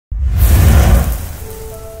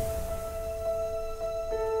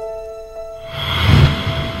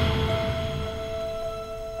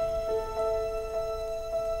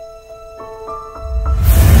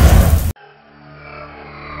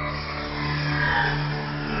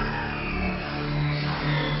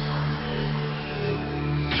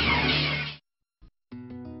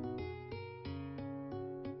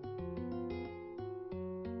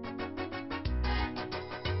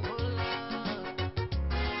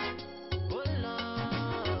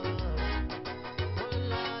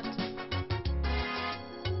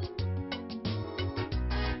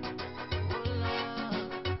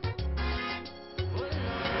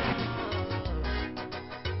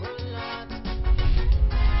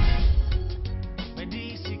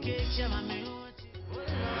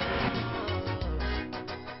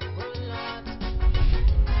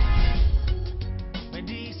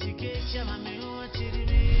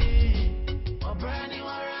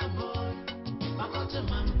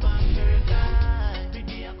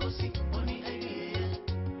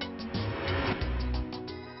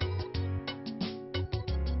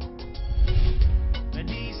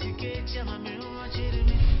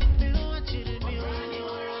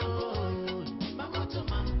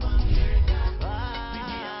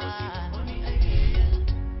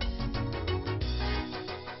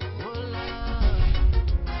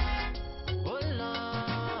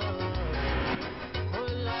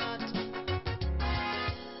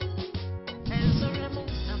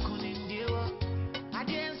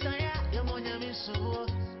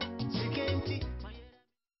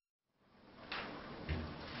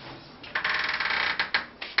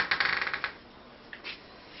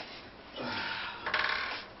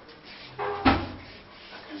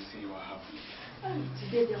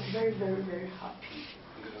today I'm very, very, very happy.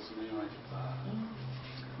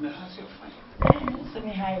 The house you're fine. Send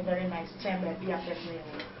me hi, very nice chamber. Be a person.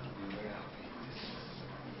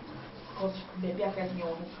 Because baby, I can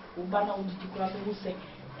know Ubana would declare who say,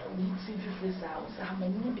 we see you face out. I'm a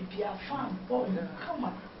new baby, a farm. Oh, come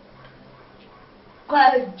on.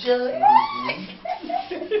 Quite joy.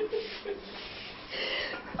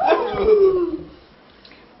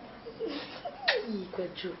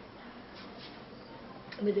 Quite joy.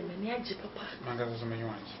 The manager, Papa.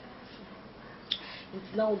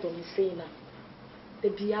 It's now don't say now. The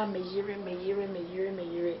Bia me yere.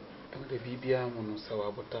 The Bibia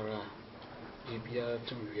Monosawa Botara, Bibia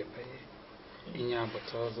to me pay. Inya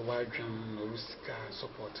bottles, white drum, Ruska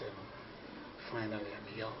supported. Finally, I'm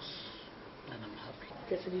yours, and I'm happy.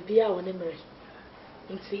 There's a Bibia on memory.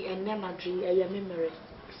 And see, and then I dream a memory.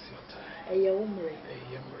 It's your time. A memory.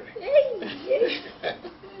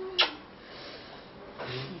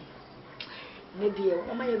 Maybe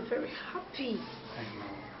I'm very happy. I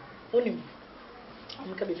know. Only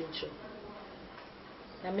I'm coming to show.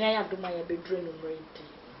 Now, may I have my bedroom ready?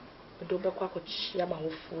 But don't be quite yama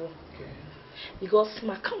hopeful. Because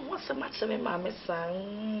my come once a match of my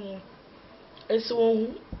son. And so,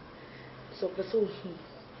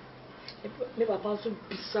 maybe I want to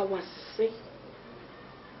be so sick.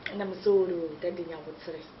 And I'm so that I would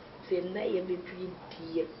say, say, nay, and between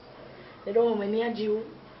dear. They don't want near you.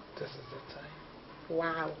 This is the time.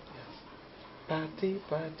 Wow. Yes. Party,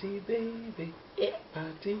 party, baby. Yeah.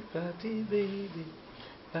 Party, party, baby.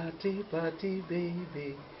 Party, party,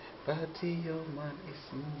 baby. Party, your man is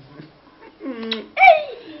me.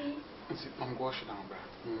 I'm washing down, bro.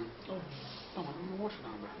 Oh, I'm washing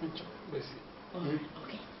down, bro.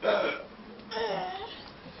 Okay.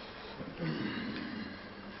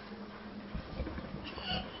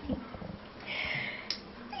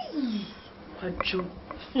 What you?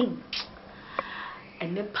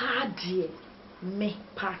 And the party, me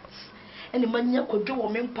parts, and the money could do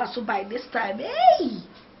woman pass by this time. Hey,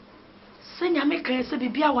 send your maker, say,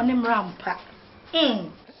 baby, I want him rampa.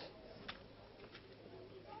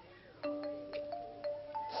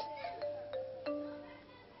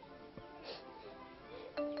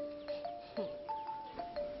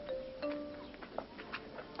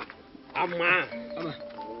 Ama.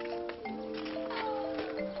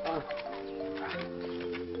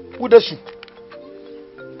 Udasu.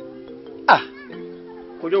 Ah.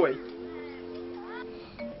 Kojo way.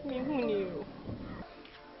 Me huni.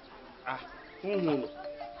 Ah, hunu.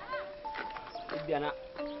 Biana.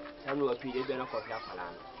 Sanu wa pide biana ko fi afala.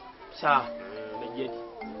 Sa, me jedi.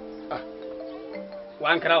 Ah.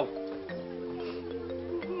 Wan kraw.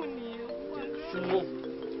 Huni. Sumo.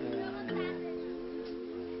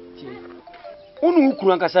 Unu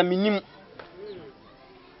ukuru ankasa minim.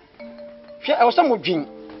 Hwe e wo dwen.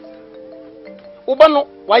 Uba no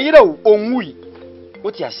wayera onwui.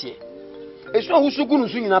 Oti ase. Esu ahusugu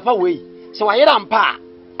nusu nyina pa wei. Se wayera ampa a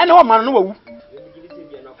ene wo man no wawu.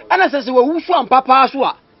 Ana se wawu su ampa pa so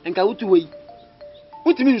a enka wutu wei.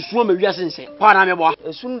 Utimi nsuo ma wiase nse. Pa na me bo.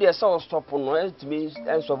 Esu de se stop no etimi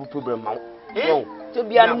ensolve problem ma. No. Te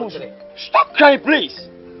bia no musu. Stop crying please.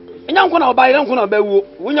 Enya nko na obaye nko na obawu.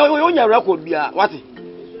 Wonya record bia. What?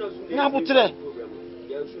 Nya butre.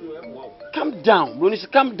 Calm down, Brony.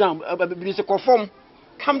 Calm down. Brony, conform.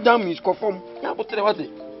 Calm down means conform. Now, what?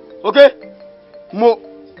 Okay? Mo,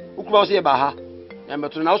 ukura say baha. And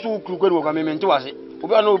but now so ukuru go go me nti wase.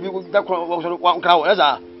 Obi na obi that one crowd. That's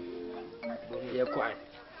a. Yeah, quiet.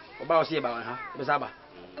 Oba say ba ha. Be saba.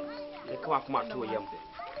 E ka akoma to yam.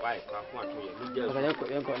 Why? Akoma to yam.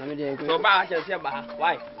 Yanko na me dey. So ba ha say ba.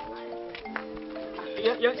 Why?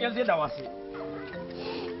 You say that wase.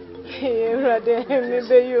 Everybody, me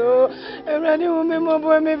be you. Everybody, me mo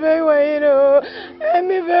boy, me be wayno.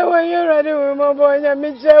 Me be way, everybody, mo boy, me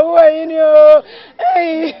je wayno.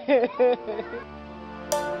 Hey.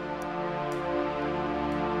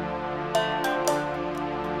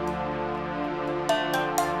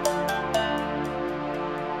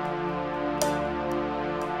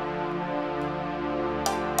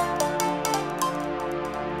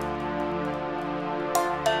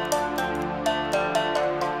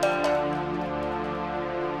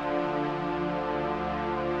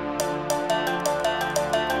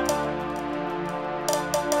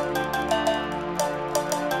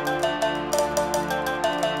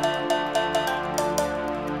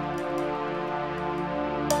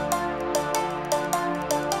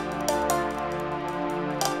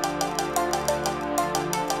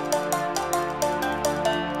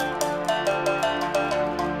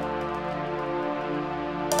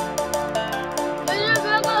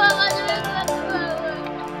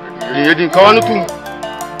 Yedi kawanu tum.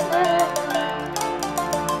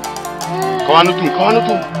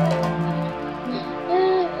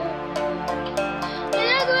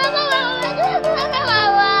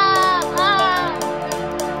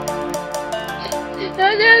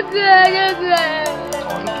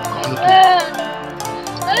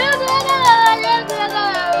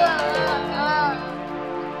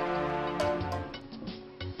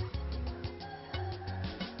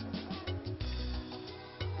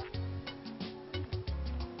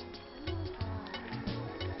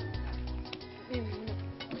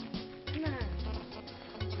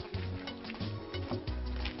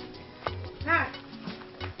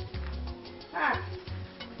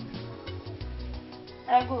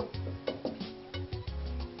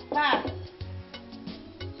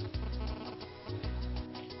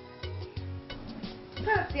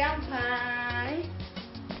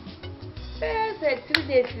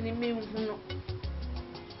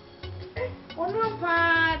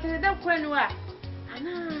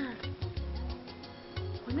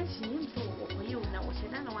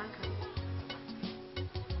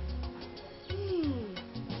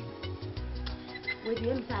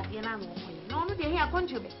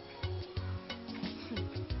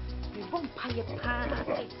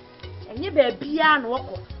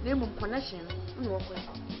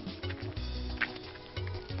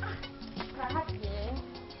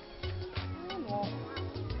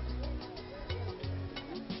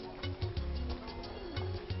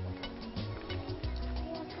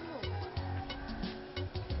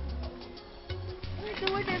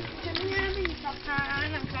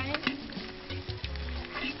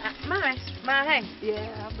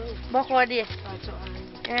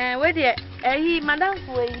 Where the Madame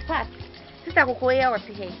for a part. Sister Cocoya was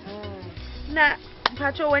here. Na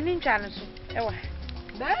Pacho went in China.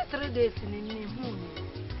 That's 3 days in the moon.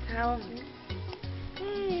 How?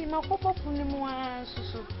 No papa Punimua,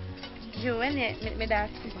 so you and it made us.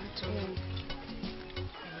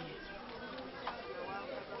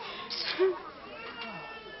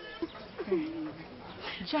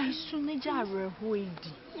 Jai soon jar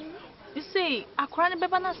you say, a crown of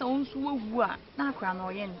babanas owns woo, not crown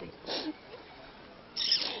or yende.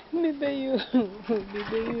 Me be you,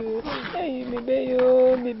 hey, me be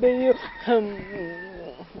you,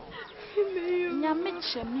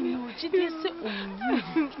 Yamicha, me no,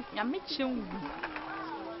 Yamicha,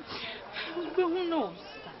 who knows?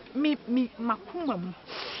 Me, Macumum,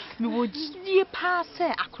 me would ye pass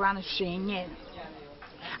a crown of shame.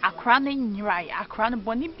 A crown in right, a crown of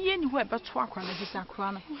bonny being who ever to a crown of his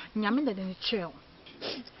crown, Yamin in the chill.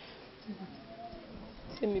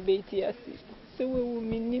 Send me baby, I see. So we will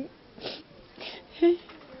mean him.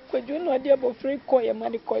 But you know, dear, but free call your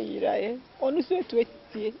money call you, right? Honestly, to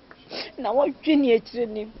it. Now, what junior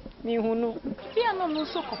training me who know? We are not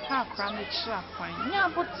so copper crown of sharp wine. Yeah,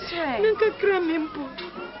 but say, look at cram him.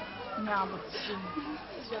 Now, but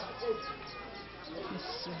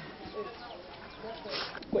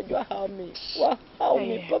could you help me? What help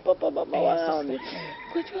me? Papa, help me.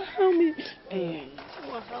 Could you help me?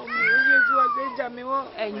 What help me? You are going to me.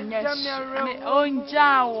 Oh,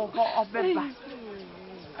 Jow or Beba.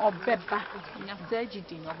 Or Beba.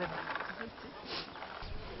 Nazajidin or Beba.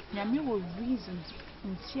 Yami will reason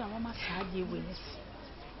and see a woman's idea with us.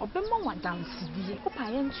 Or Bema want dance the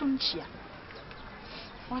Opayan Sunchia.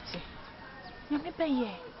 What's it? Yami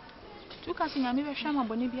Baye. Two casting a mirror shama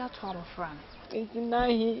bonibia to our friend. It's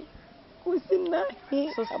nahi. Who's in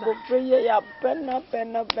nahi? So about prayer, ya penna.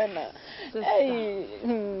 Hey,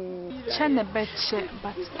 Chana betche,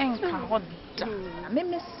 but enka hot. I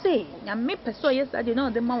may say, I may persuade yes, I did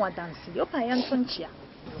not the Mawa dance. Your Payan Sunchia.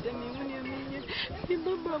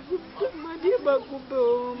 My dear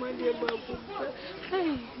Babu, my dear Babu.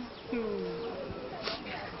 Hey.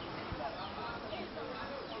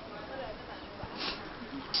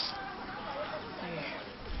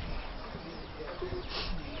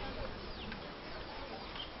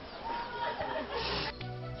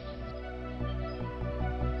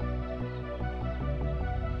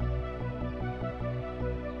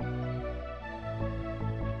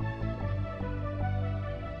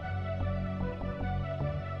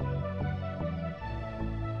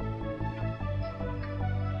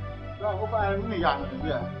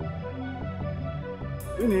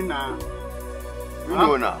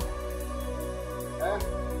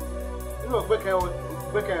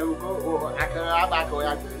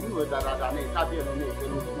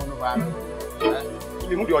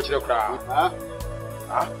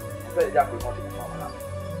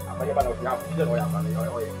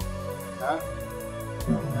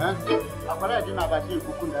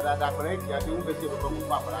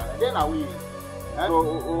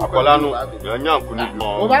 Akola no nyan kunu bi.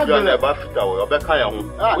 O ba na ba fita wo obeka ya ho.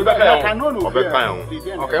 Obeka ya ho. Obeka ya ho.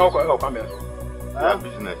 Okay, o kwa me.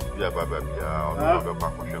 Business bi ababa bi a ono be kwa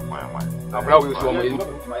ko hwe kwa ya ma. Na bra we so mo yi.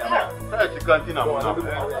 Ti kantina mo na.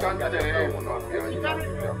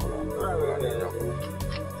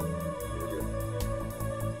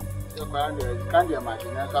 Kandi ya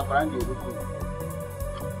machina sa kwandi ruku.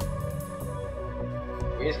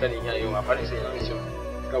 We stand in here you aparece na mission.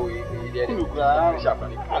 Ka we dey dey.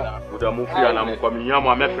 Muda mu free na mo kwa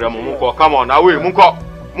minyamo amefre mo ko come on away mu ko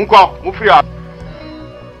free.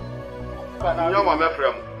 Minyamo amefre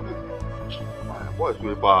mo. Boys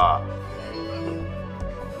we ba.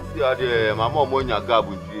 Ti ade mama mo nya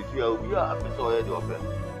gabu ti obi a peso he de ofe.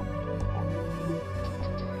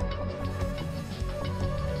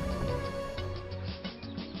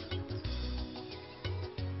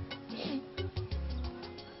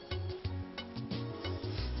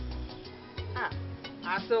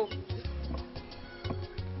 So,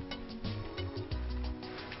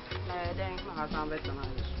 then my husband better now.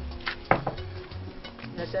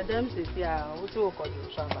 The Saddam says, "Yeah, what's all called you,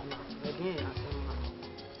 Savannah?"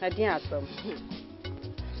 I didn't ask them.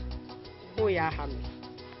 Oh, yeah, Hammy.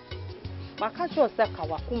 Makacho Saka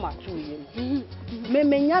Wakuma 2 years.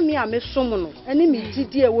 Menyami, I miss someone, and me,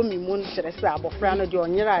 dear woman, won't say about Frana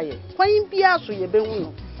Jonia. Quite be asked to your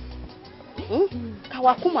benuno.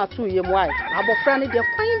 Kawakuma 2 years, why? Abofrani de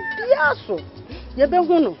fine biaso. Ye be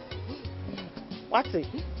hunu. What say?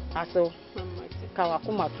 Aso.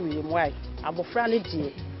 Kawakuma 2 years, why? Abofrani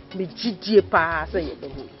die. Me gidie pa say ye be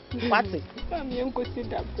hunu. What say? Am yen ko si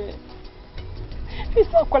da be.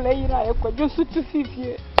 Fisa ko le ira e ko josu tu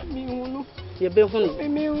fifie. Mi hunu. Ye be hunu.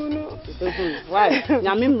 Mi hunu. Ye be hunu. Why?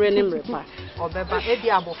 Nyame mre ni mre pa. Obeba e di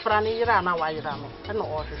abofrani ira na wa ira no. E no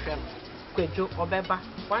o hwehwe no. Kwejo obeba.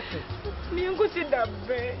 What say? Mi yen ko si da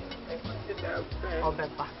be.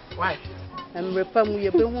 Obeba. Why? Mrepa mu ye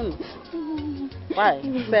be hunu. Why?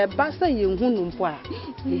 Be ba say ye hunu mpo a.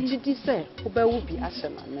 Ye gidi say obewu bi ahye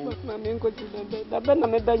na men. Ma mi ko ti da be na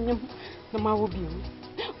me danyem na ma wo bi.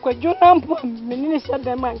 Kwejo na mpo me ni se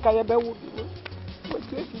da man ka ye be wo bi.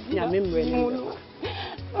 Nyame mre ni.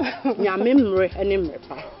 Nyame mre eni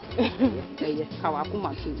mrepa. Eye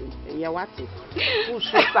Kawakuma 2 years. Ye wati.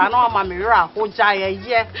 Usu sa na o ma me ra hoja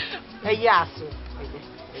ye aso.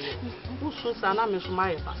 Usu sa na me suma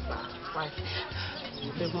ye basa. Why?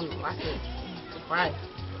 Be hunu wati. Why?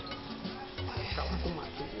 Kawakuma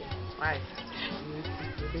 2 years. Why?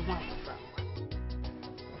 Be hunu basa.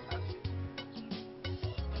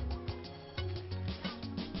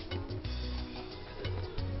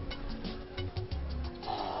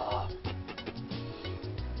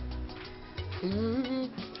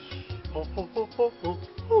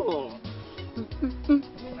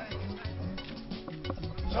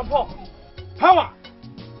 Support. Power.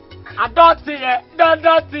 I don't see it.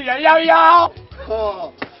 Yo.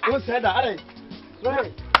 Oh, who said that? Hey.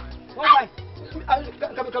 Why?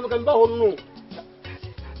 Come back home no.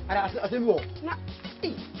 I say more. Na.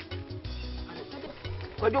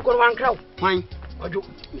 Kwajo ko wan kraw. Fine. Kwajo,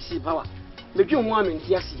 me see power. Me dwe ho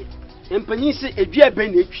amenti ase. Empanyin se edua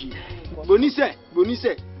ben na etwi. Boni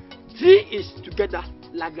se. Three is together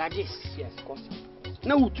like this. Yes, of course.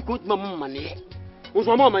 Now to go to my money. Who's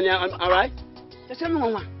my mom? All right. Just me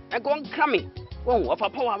one. I go on cramming. One of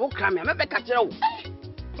papa will cram me. I be catch you.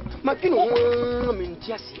 Makino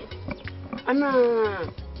amenti ase. Ana.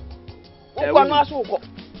 O kwa no aso ko.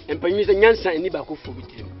 Empanyin se nyansa ni ba ko fo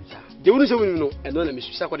bitirim. De wonu se wonu no, e no na me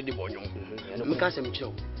susa ko de bonyon. Me ka se me kire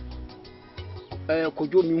wo.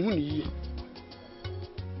 Kojo mi hu ni yi.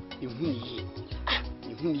 I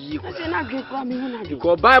say na gbe kwa mi hu na gbe.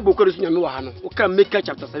 Because Bible ko resu nyame wa ha no. O ka make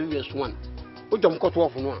chapter 7 verse 1. O jom ko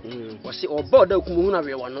 12 no a. O say oba da ku hu na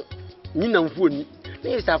we wa no. Nyina mfo ni. Na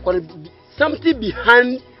is something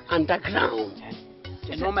behind underground.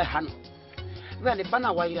 No my hand. Where the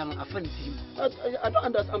banner why you am afan team. I don't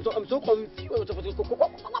understand. I'm so confused.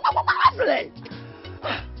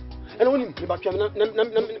 And when you back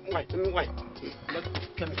why?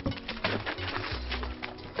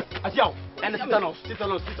 Asiao, and tetanus.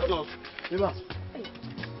 Liba.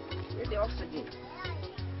 The oxygen.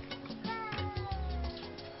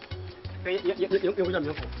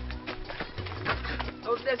 You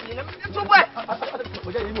Oh, that's you. So what?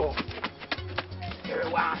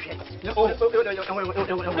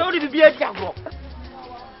 No, it be a jago.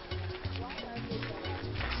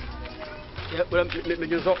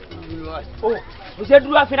 Oh, vous êtes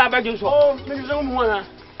droit à faire la bague de soir. Oh, mais nous avons moins.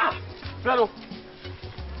 Ah, plano.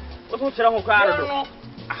 What sera mon carro?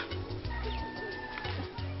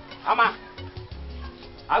 Ama.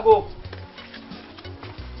 Ago.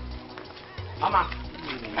 Ama.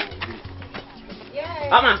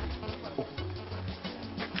 Ama.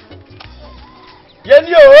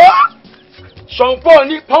 Yeni o. Shampoo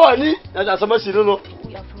ni power ni. Na ja sama sinu no.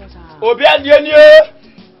 Obi an yeni o.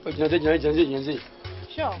 O jina.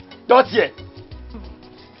 Sure. Dot ye.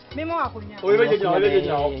 Memo akonya. O be jina.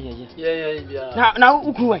 Yeah. Na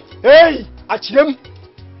ukuru. Hey, achirem.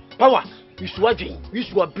 Power. You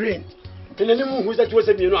should have brain. In the name who said you was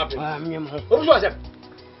a million. What was that?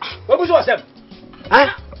 What was that? Huh?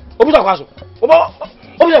 What was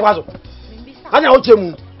that? I know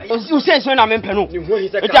Jim. You say so, I'm in Penu.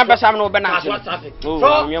 It's a Bassam no banana. Oh,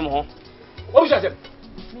 what was that?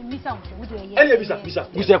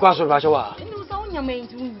 Miss Aquaso Rashawa.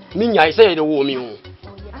 Minya, I say the woman.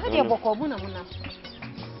 I had a book of Munamuna.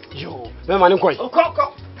 You, the man in coin.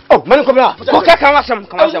 Oh, Mancobra,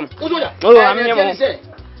 come. Oh, I'm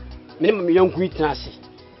minimum young greatness.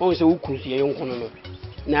 Also, could see a young woman.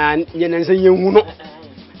 Now, Yen say young woman.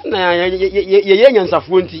 Now, young of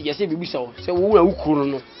 20 years, if we saw, so we will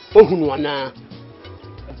cool. Oh, who now?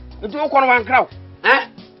 You don't call one crowd, eh?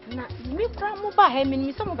 Me from by him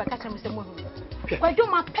in some of the customers. Why do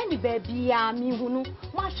my penny baby? I mean, who know,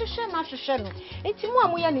 my shisha, it's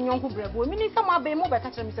one way and young who meaning some of them over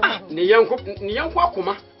customers. The young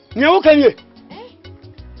Wakuma. You can you?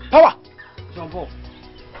 Power.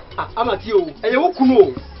 I'm at you. And you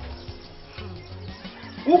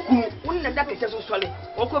who wouldn't adapt yourself so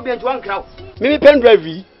or could be into one crowd. Maybe pen drive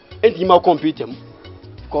and him out computer.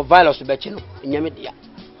 Call violence to Betchino in Yamidia.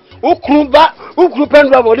 Who crew pen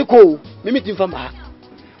drive or the coal, mimicking from her.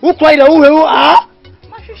 Who cried who are?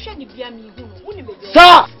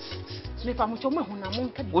 Sir! If I'm to Mahuna,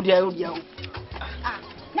 would you?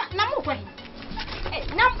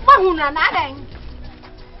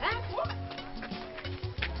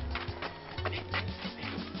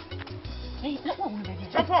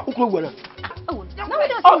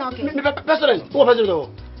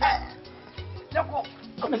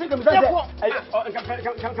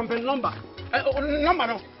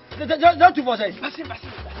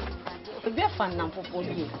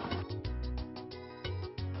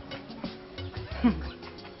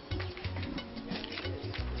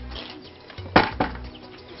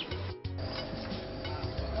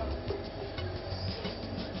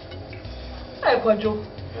 Kwajo.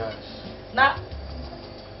 Yes. Na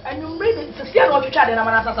and you read it to see what you tried in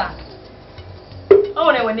Amanasa.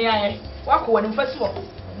 Oh, when they are Wako and first of all,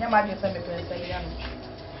 never just send me to say,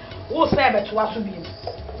 who said that was to be?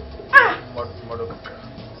 Ah, Modoka.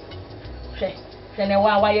 Say,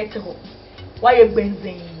 why you to go? Why you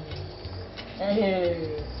benzine?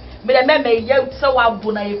 But I remember you so out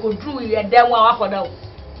when you could do it and then walk out.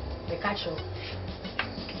 The catch up.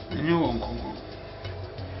 You won't come.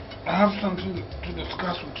 I have something to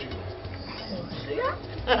discuss with you.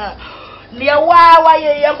 Near why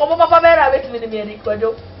you come up a with me, Kodo?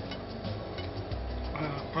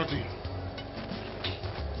 Patty.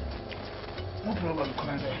 No problem,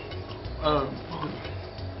 Canada.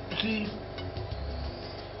 See,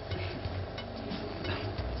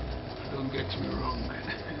 don't get me wrong.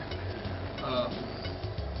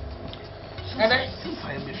 Since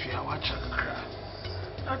I am a fear, watch a crap.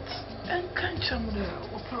 And can't tell me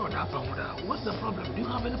what happened with that? What's the problem? Do you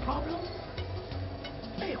have any problem?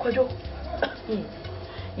 Hey, Kwajo.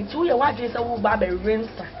 It's who you watch this old baby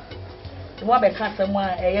rinser. The one that can't someone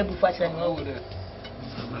a year before she know it.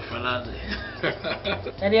 My father.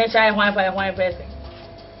 And then shy one person.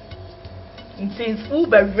 It says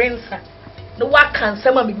Uber rinser. The what can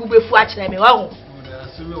someone be good before she me? Wow.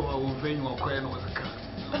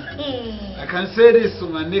 I can say this to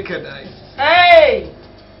my naked eyes. Hey!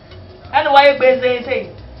 And why you busy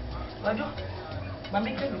saying? Kwajo,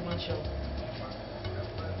 Mammy can be sure.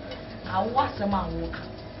 I was a man walk.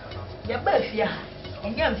 Your birth, yeah,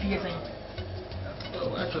 and young fears.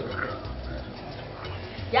 Oh, I took a crowd.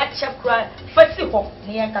 Yat chap cry, first of all,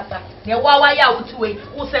 near Kata, near Wawa Yaw 2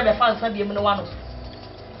 who said the fans have been one of.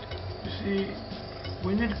 You see,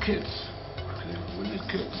 we need kids.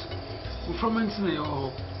 We're from Anthony.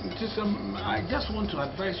 I just want to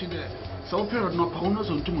advise you that so period no paunos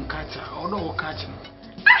on to catcher or no catching.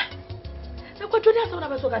 Ah! The Quadradas on a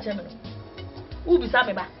catcher. Who be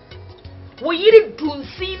Samiba? We eat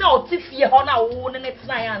Dunsina or Tiffy Hona, who next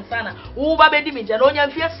night and Sana, who baby dimage and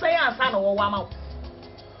only fear say and Sana or Wama.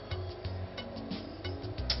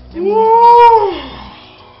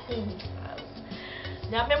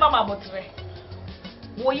 Now, Mamma Botre.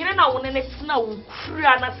 We are now on the next now,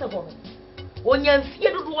 Krana Sabo. When you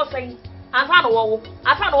fear to do saying, I found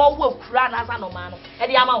all work run as an man at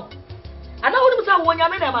the amount. And I want to say, when you're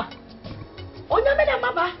Menema. On your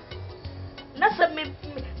Menema, that's a me.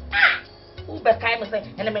 Ah, who be kind say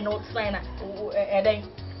and me no sign then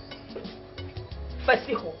first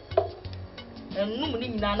ho and no ni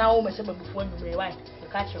na na o me se before you why you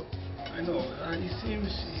catch you. I know. It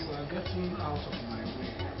seems you are getting out of my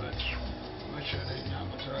way, but what should I do?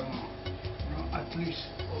 No, at least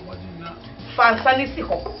fancy si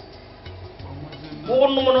ho. Wo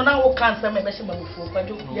no na wo cancer me be se before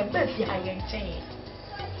kwajo ye be fi ayen chen.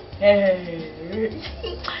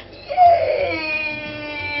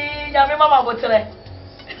 Ya me mama botere.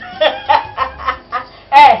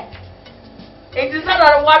 It is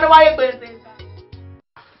not one why you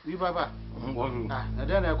We baba. I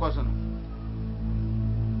don't know question.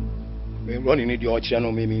 Me running in the orchard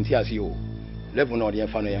no me mean tia o. Level no dey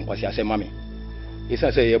fa no yen kwasi ase mame.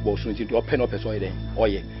 Isa say ye boss no ti do open up so dey.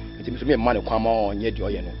 Oye. Nti me man kwama onye di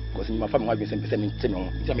oye no. Because my family wadwen se pese me ntemi ho.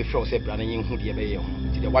 Nti me feel say bra na yen hu de be ye ho.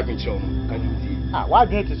 Nti de wadwen kire no kan nti.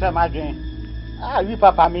 Wadwen ti say madwen. We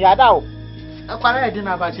papa me yada o. Akwara e di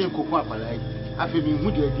na ba se nkoku akwara yi. Afi mi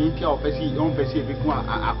hu de di nti a opesi on pese e be ku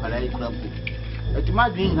akwara yi kura bu. Eti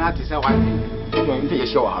madwen na ti say wadwen. Nti ye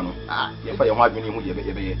show ha no. Ye fa ye ho adwen hu de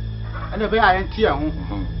be ye. Ana be ayen ti a ho.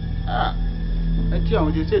 Eti a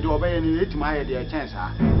ho de say de obaye ni etima aye de chance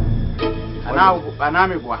ha. Ana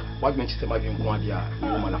me boa. Wadwen ti say madwen ku ade a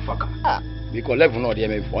wo malafaka. Because level no de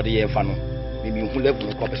me or de ye fa no. Me hu level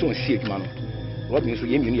no ko pese on see adwuma no. What means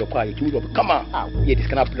you mean your car? You come on. Yeah, this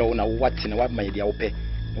cannot blow now. What's in what my dear ope?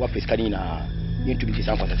 What face can you to be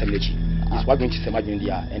some for assembly? It's what going to say, my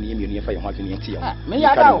dear, and you mean if I want to see you. Me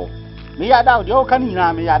are down. You can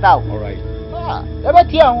me are down. All right. Never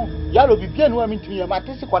tell you be pian women to me. My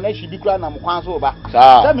test connection be grand and once over.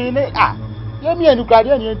 Tell me, you mean you cried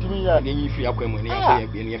any to me. If you are coming in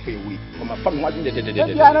for a week. From my family, what did the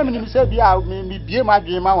enemy say? Be out, me be my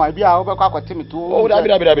dream. I be out over Timmy too. Oh, I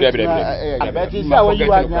bet you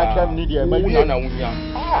are media.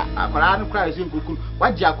 I cry in Kuku.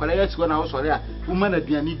 What Jack when I was there? Woman at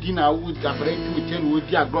the end dinner would separate to 10 would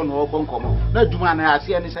be a grown or boncomo. No, do I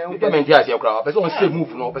see any say? Yes, your crowd. Person say move,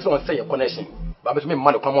 no person say a connection. But me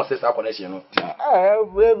man come on says our connection.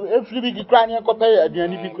 If you be crying, you compare at the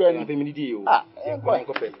end of the grand family.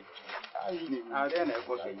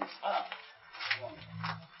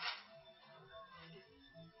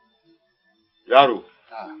 Yaro.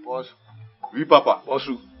 Boss. Oui, papa.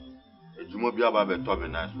 Bossu. You must be about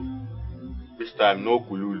nice. This time, no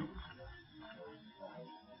kululu.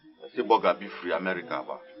 I say, Boga be free America.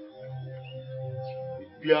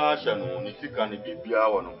 Bia Shano, Nisika, ni Bia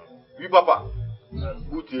one. Oui, papa.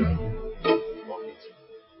 Good thing.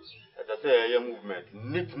 As I say, movement,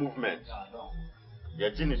 neat movement. Ya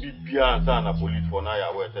jini bi Bia and Sana police for now.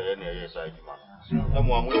 Ya wait any side man. No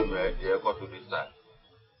more movement. Ya got to this time.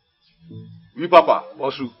 Oui, papa.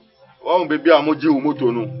 Bossu. Oh, baby, I'm moji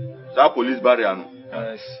umoto no. That police barrier no.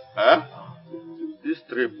 Yes. This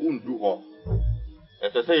trip won't do her.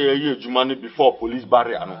 As I say, you Jumani before police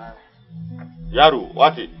barrier no. Yaro,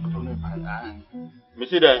 what it? Me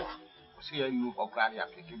see that. See you for crying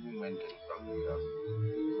after movement.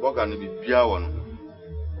 What can be Bia one?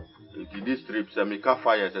 In this trip, some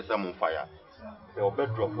fire is a salmon fire. They will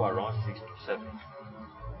bet drop for around 6 to 7.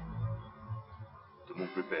 To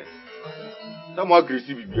move prepare. Some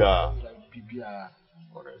aggressive Bia.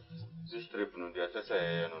 Correct. This trip, no, the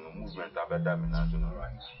SSA no movement are better than national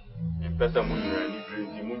right. In person, movement,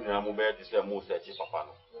 the movement, I'm mobile to say more search papa.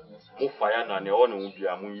 Move fire and the one will be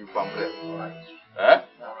a movie from right. Eh?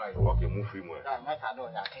 Alright. Okay, move free more.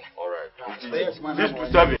 Alright. 6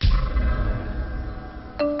 to 7.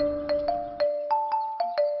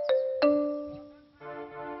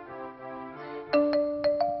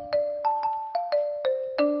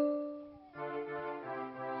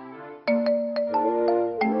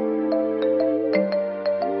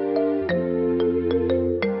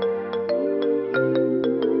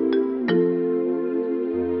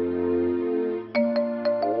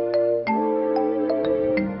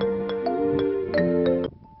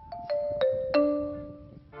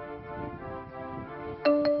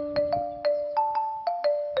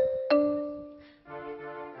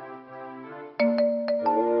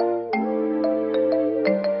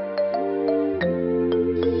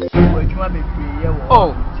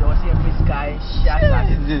 Oh,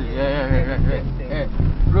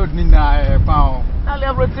 road Nina pound. I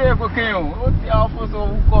never take okay. What the alpha so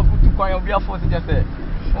go to coin of your force just say.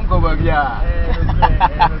 Uncle Babia.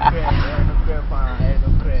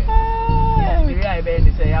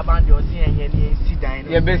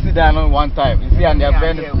 You been sit down one time. You see, and they're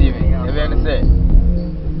very Steven. They're very say.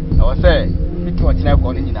 I was say, you too much now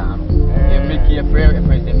calling now. You're making a prayer if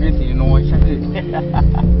it's a meeting, you know what she did.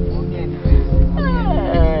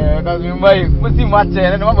 Because you Mbaye, musi mwache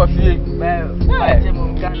na mama fie. Mwache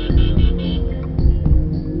munga.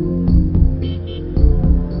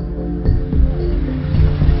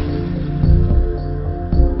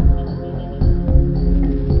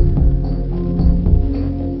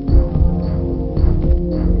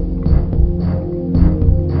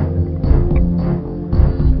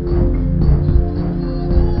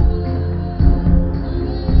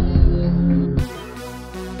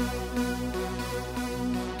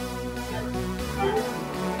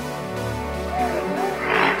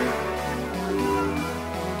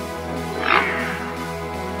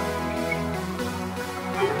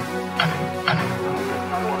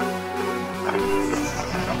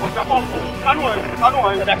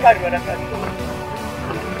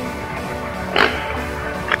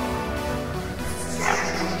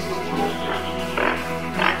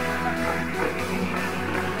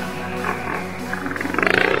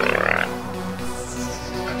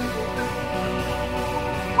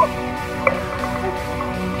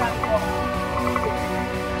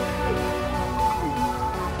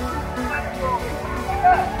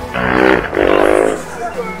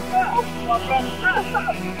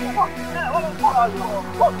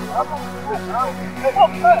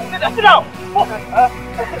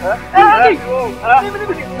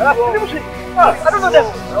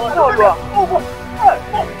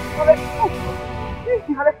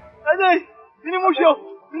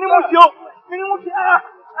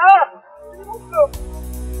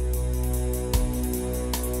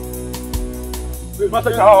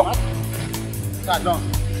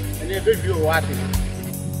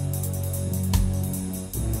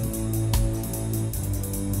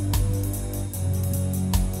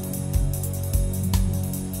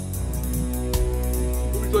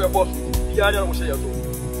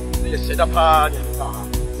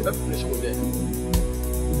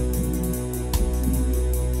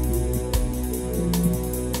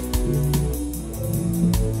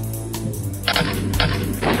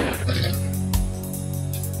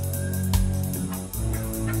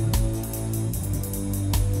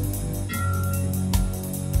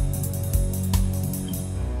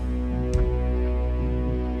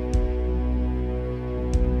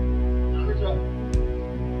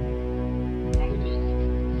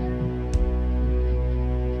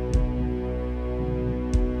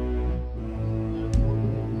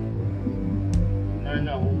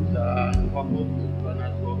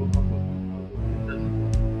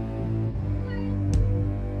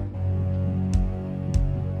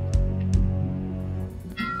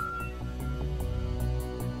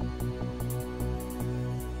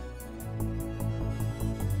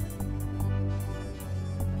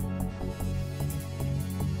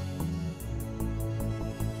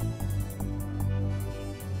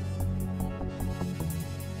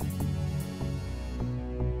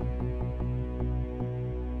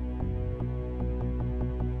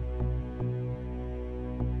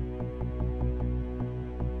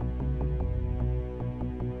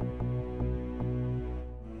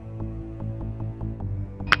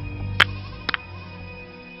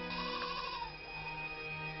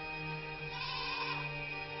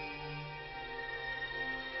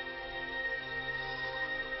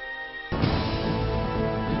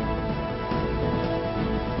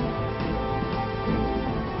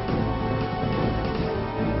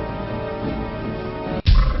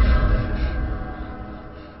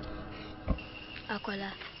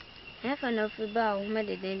 Akola, if I know for bow, made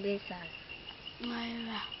it in this side.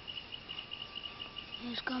 Myra,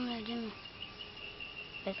 he's coming, Jimmy.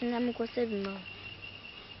 That's not me, because I'm not.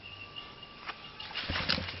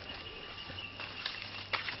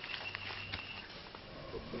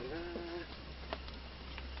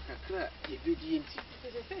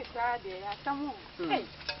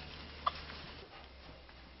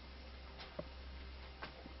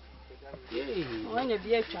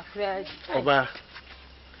 Oba,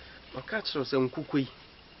 o catch us and cookie.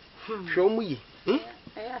 Show me, eh?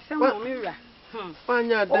 Some mirror.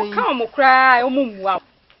 Panya, Oh, come, cry, oh, wow.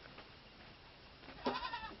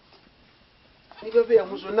 You be a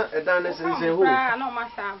musuna, a dance and say, who? No, my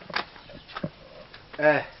son.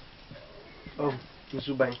 Oh,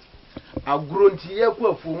 Musubai. I've grown to your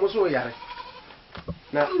poor for Muso Yard.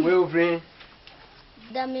 Now, well, friend.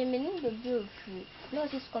 That may mean the beautiful. No,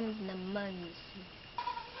 she's coming in the money.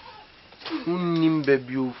 Nimbe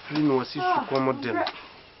biu free no si su komo dem.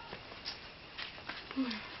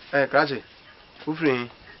 Kraje. Wo free?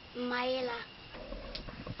 Mayela.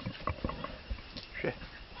 Hwe.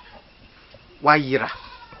 Wayira.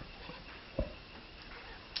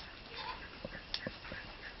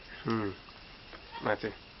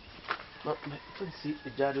 Mate. fancy the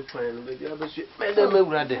jar of fire, maybe I was Madame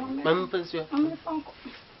Radde, Mamma Fancy.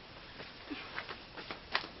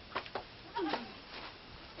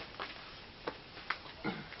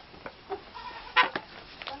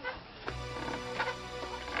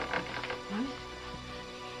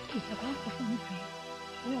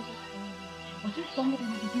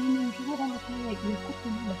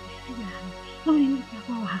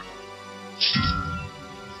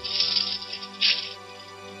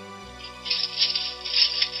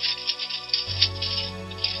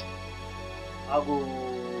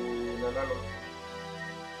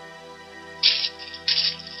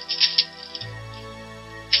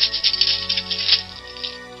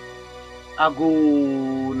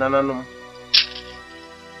 Ago nananum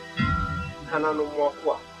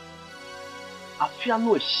wakwa afia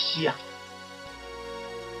no ahia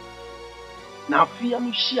na afia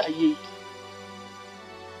no hia ye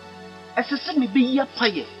esese me be ya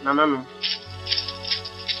paye nananum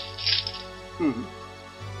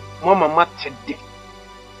mama matede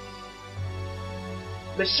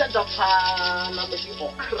me shada pa na me di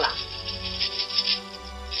okra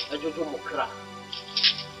ajojo mokra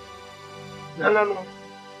nananum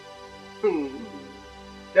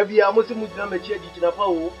Dabi amusi mudina mechi ajijina pa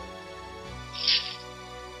wo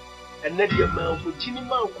enne dia ma ko chini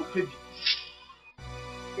ma ko pebi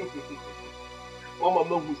o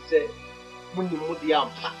mama hu se muni mudi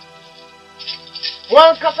ampa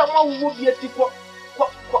wan kasa ma wo bi ati ko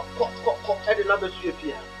e de na be su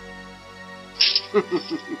efia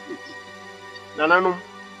nananum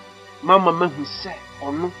mama ma hu se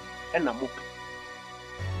onu e na mo pe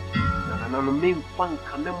nananum me mfa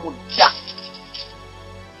nka me mo da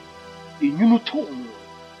enyunu to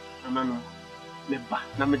nananum me ba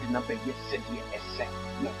na me de na be yese de ese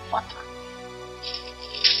me fata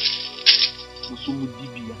musu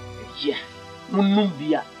mudibia eye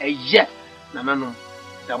munumbia eye nananum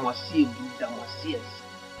damwasi ebu damwasi ese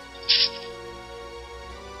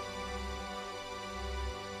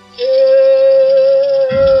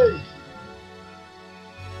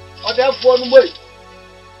oda fonu boy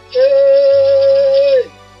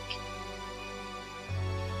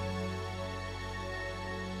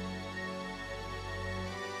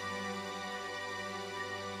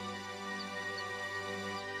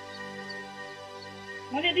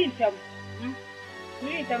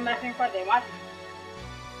Nothing for the what?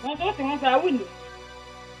 Not also want a window.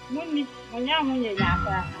 Money, when young when you're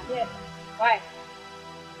not. Yes. Why?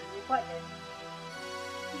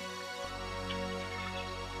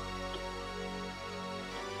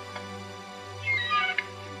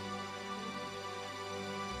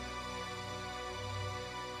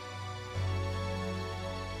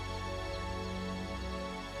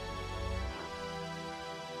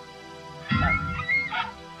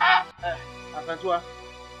 Akantua.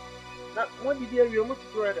 Now, what did you want to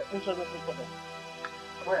throw at the insurance for them?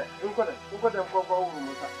 Where? You got them for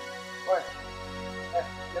room. Why?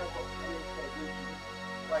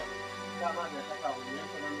 Why? Come on,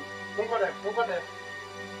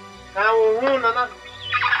 now, Nana.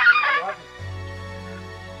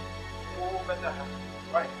 Oh, better.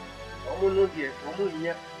 Right. Oh, no, dear. Oh,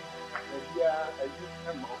 yeah.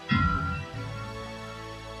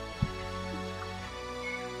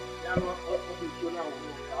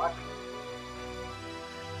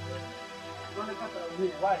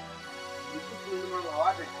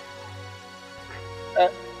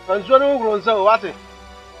 And so no grown so what?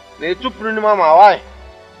 They took pretty mama, why?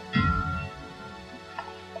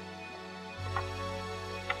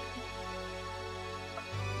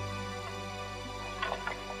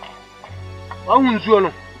 Oh,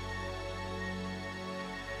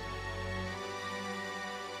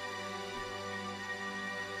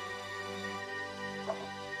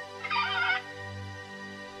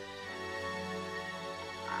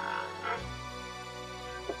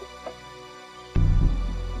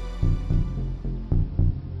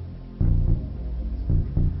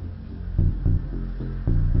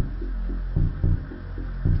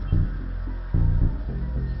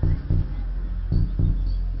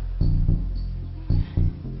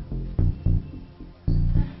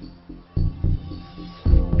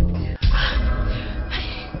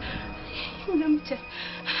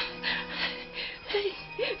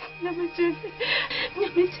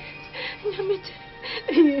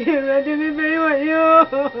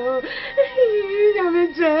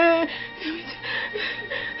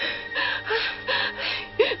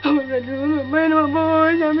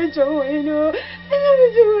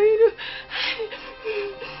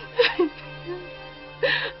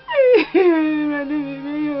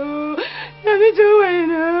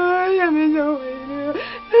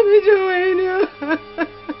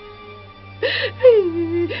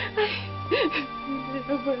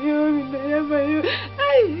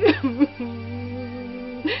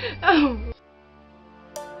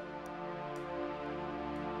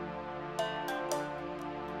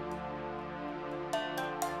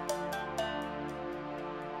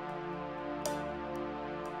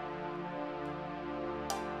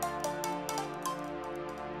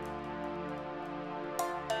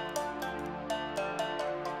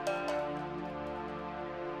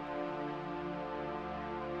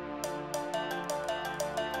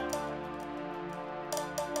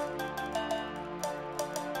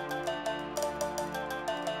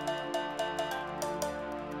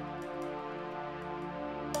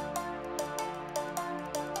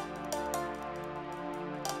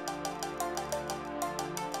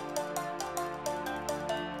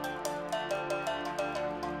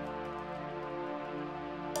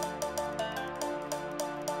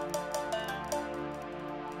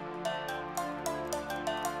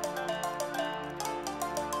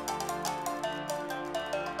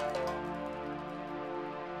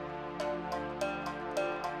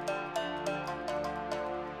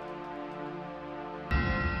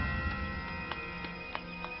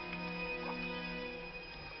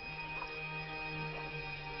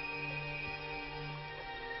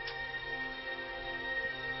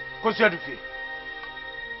 Akosia dufe.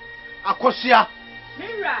 Akosia.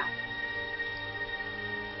 Mira.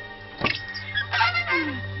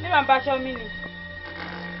 Mira mbacho mini.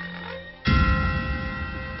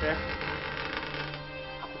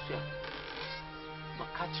 Akosia.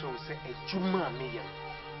 Makacho se ejuma meya.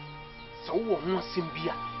 So wo ho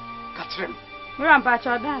simbia. Katrem. Mira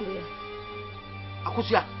mbacho dande.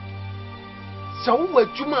 Akosia. So wo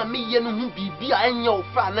ejuma meya no hu bibia enya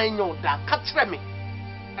ofa na enya oda. Katrem.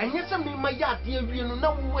 Anya se me maya de awie no na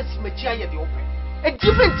wo wasi machi aye de ope e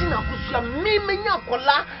different na akosua me menya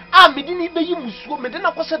akola a me di ni beyi musuo me de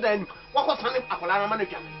na kosa dan wakosane akola na ma na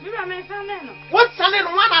dwame Mira me sane no what sane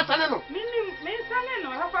no wana sane no me sane no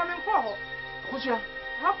ha kwa me ko ho akosua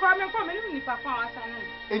ha kwa me ko me ni nipa kwa asane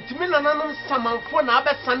no entimi na nanom samanfo na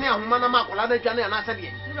abesane ahoma na ma akola na dwane na asa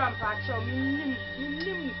de Mira mpacho me nim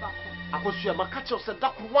nipa kwa akosua makacho se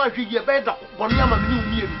dako wa hwe ye be dako Bonia ma me ni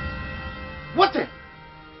umie ni what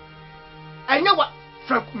anya wa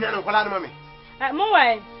fra nya na kola na mame mo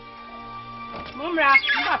wai mumra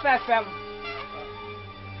mba fefem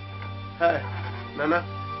nana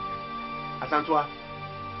asantoa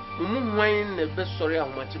mumwan ne be sori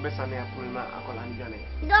ahomachi be sane apuri na akola ndwane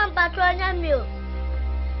Don't patrol me.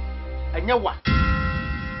 anya wa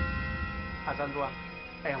asantoa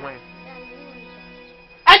hwan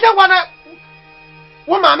anya wa na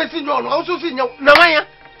wo ma me si nyo no o so si nya na wan ya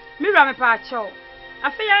Mira me pacho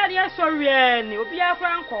afia ya sori ni obi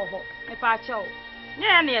akwa nko ho me pacho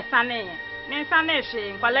nye na esane ne nsane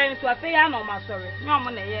hwe nkwala nso afia na o ma sori nye o mo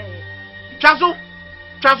na ye chazo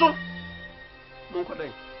monko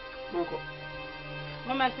dai monko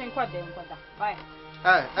mama sin kwa de nkoda bye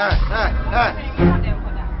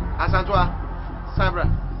asantoa sabra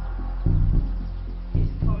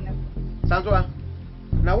santoa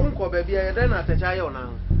na wonko ba bia ye na atacha ye ona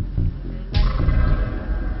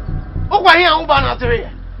ogwa hin an uba na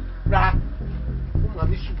tere ra o ma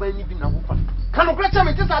mi suba ni bi na wo pa kan o krecha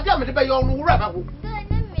me tisa dia me de be ye onu wura ba go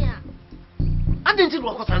ade nti do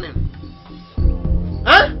akota ne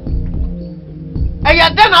ha eya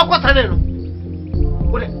de na akota ne no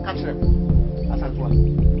wo de ka kire asantoa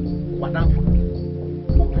wadanfo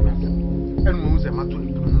o penasa enu mo se mato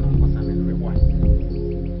ni dum na akota ne re wa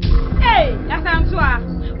asantoa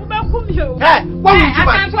wo ba kumio wo wu ti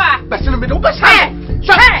ba bese no me de wo ba sha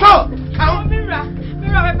so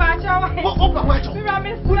Mira me pacho o ba wa cho Mira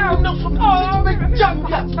me sla no so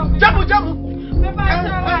jamu me pacho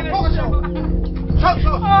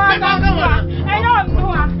so me ba ga wa ayo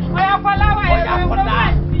nua oya kola wa ya kola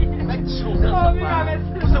oh mira me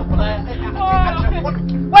so kola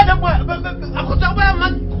wa da akota wa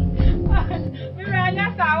man mira anya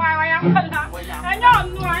sa wa ya kola ayo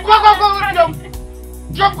nua go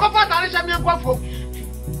jump ko fa tare se mi en kwafo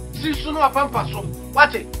si sunu apampa so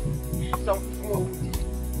wate so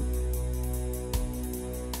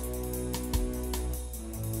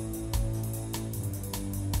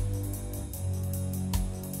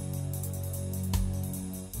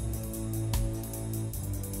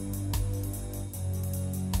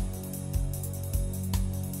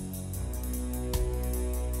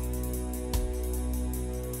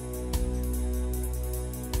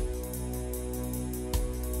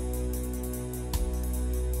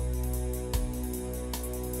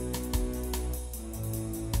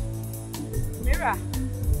Mira.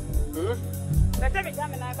 Bete mi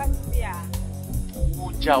jamina ba tia.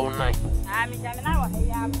 Uja onai. Mi jamina wa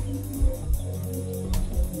ya.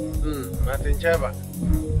 Nothing, Java.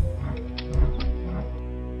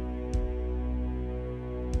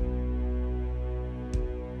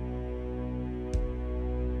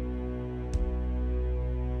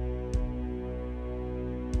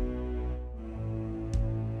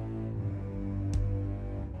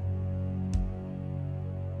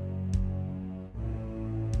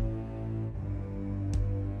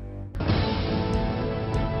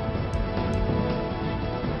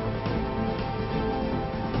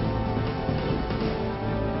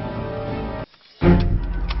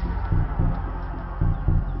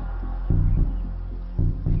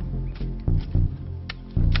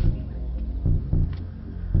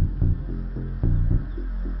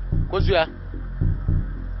 Akosia.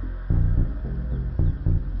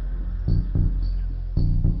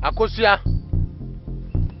 Akosia.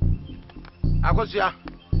 Akosia.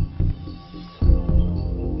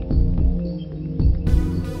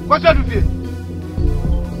 Akosia du fie.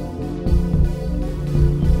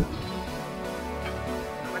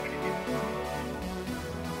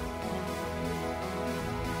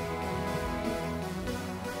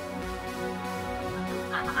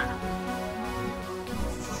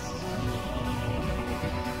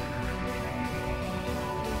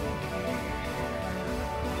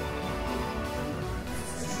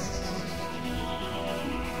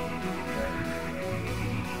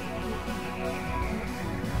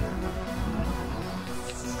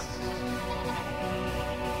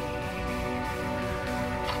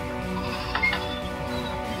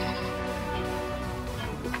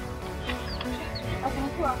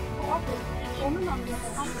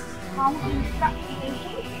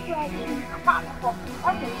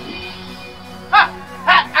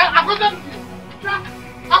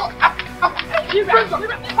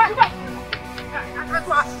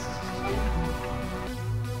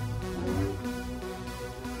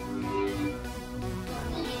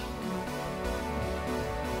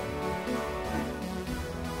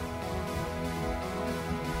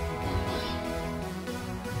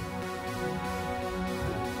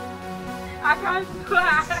 Akan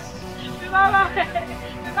tua. Mama.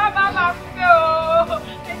 Mama go.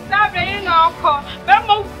 It's been uncle.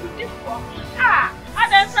 Mama beautiful. Ah, I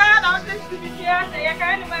don't try not to be here. I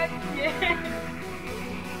can't imagine.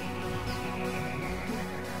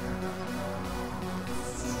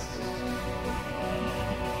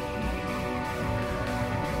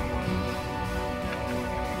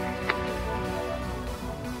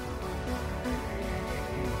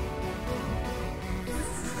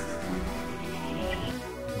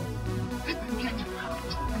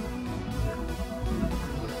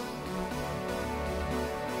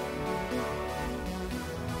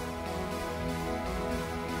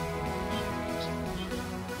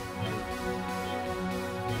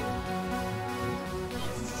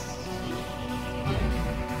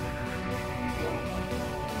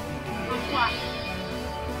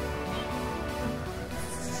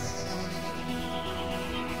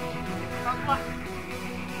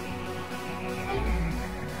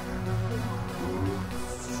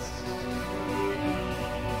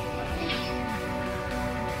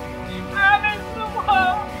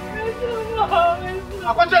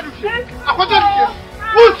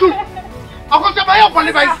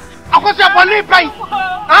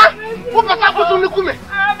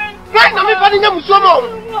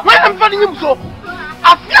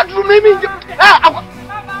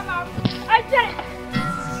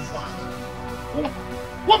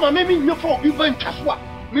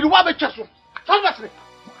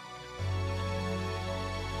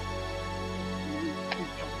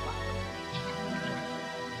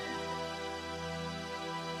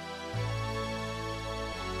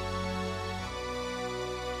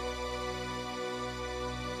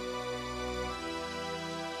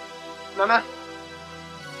 Nana.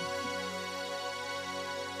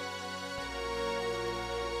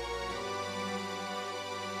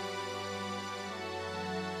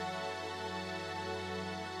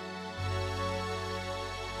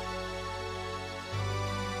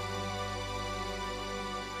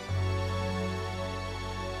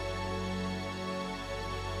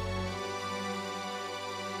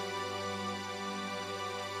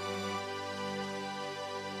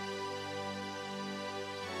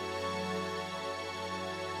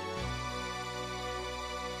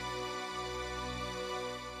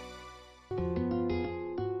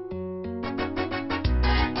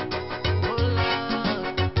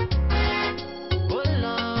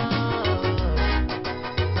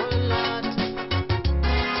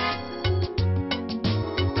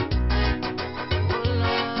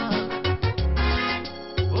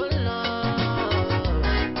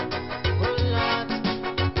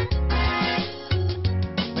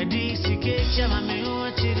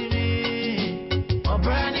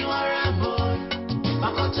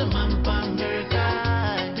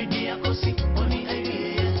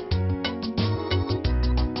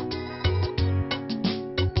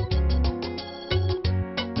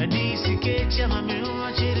 Sikecha mame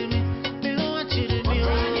wa chiri